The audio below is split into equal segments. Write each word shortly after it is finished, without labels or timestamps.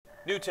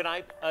New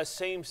tonight, a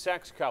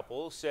same-sex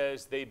couple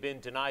says they've been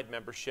denied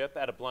membership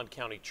at a Blount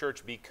County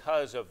church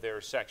because of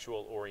their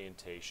sexual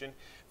orientation.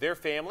 Their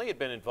family had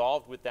been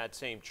involved with that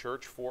same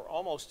church for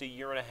almost a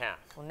year and a half.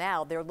 Well,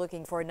 now they're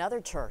looking for another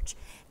church.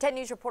 10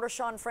 News reporter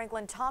Sean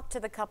Franklin talked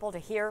to the couple to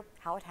hear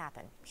how it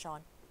happened.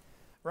 Sean.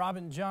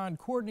 Robin, John,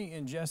 Courtney,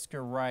 and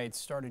Jessica Wright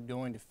started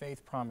going to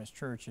Faith Promise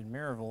Church in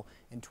Maryville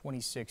in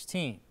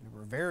 2016. They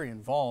were very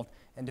involved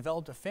and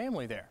developed a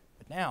family there,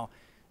 but now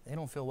they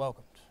don't feel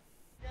welcomed.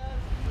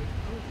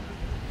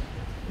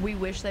 We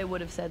wish they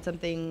would have said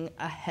something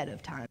ahead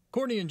of time.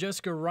 Courtney and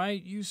Jessica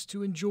Wright used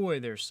to enjoy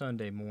their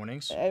Sunday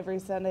mornings. Every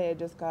Sunday it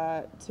just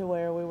got to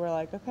where we were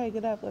like, okay,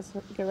 get up, let's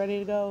get ready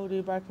to go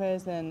do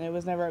breakfast, and it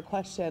was never a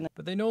question.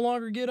 But they no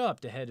longer get up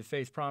to head to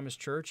Faith Promise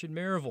Church in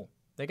Maryville.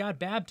 They got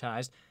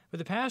baptized, but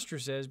the pastor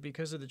says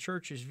because of the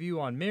church's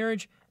view on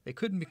marriage, they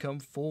couldn't become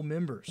full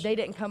members. They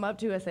didn't come up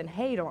to us and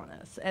hate on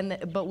us,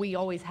 but we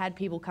always had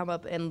people come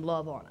up and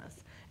love on us.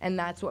 And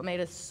that's what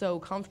made us so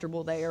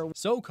comfortable there.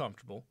 So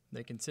comfortable,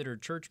 they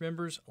considered church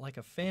members like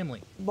a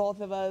family. Both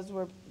of us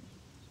were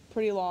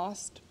pretty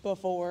lost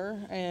before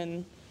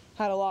and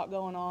had a lot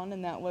going on,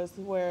 and that was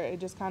where it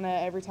just kind of,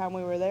 every time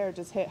we were there, it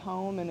just hit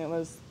home, and it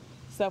was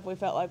stuff we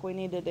felt like we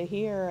needed to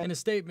hear. In a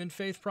statement,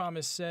 Faith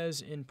Promise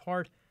says, in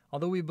part,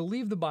 although we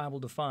believe the Bible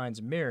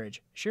defines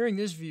marriage, sharing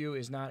this view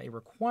is not a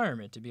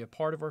requirement to be a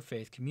part of our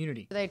faith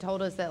community. They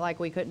told us that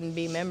we couldn't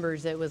be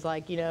members. It was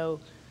like,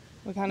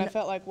 we kind of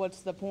felt like,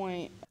 what's the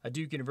point? A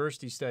Duke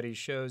University study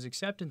shows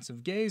acceptance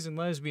of gays and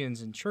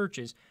lesbians in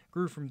churches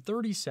grew from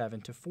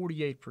 37 to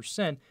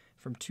 48%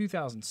 from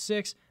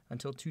 2006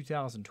 until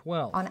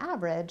 2012. On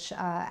average,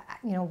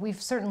 we've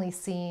certainly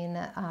seen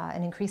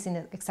an increasing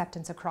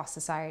acceptance across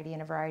society in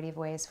a variety of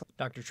ways.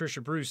 Dr.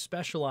 Tricia Bruce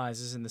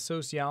specializes in the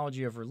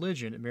sociology of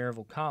religion at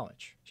Maryville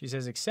College. She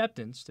says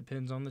acceptance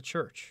depends on the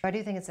church. I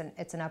do think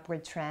it's an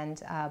upward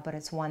trend, but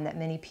it's one that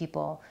many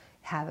people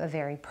have a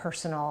very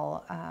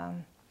personal,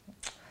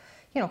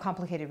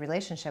 complicated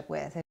relationship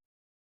with.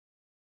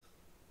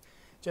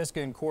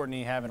 Jessica and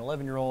Courtney have an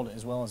 11-year-old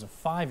as well as a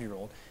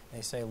 5-year-old. They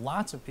say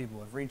lots of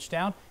people have reached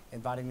out,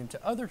 inviting them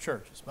to other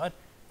churches, but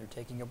they're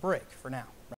taking a break for now.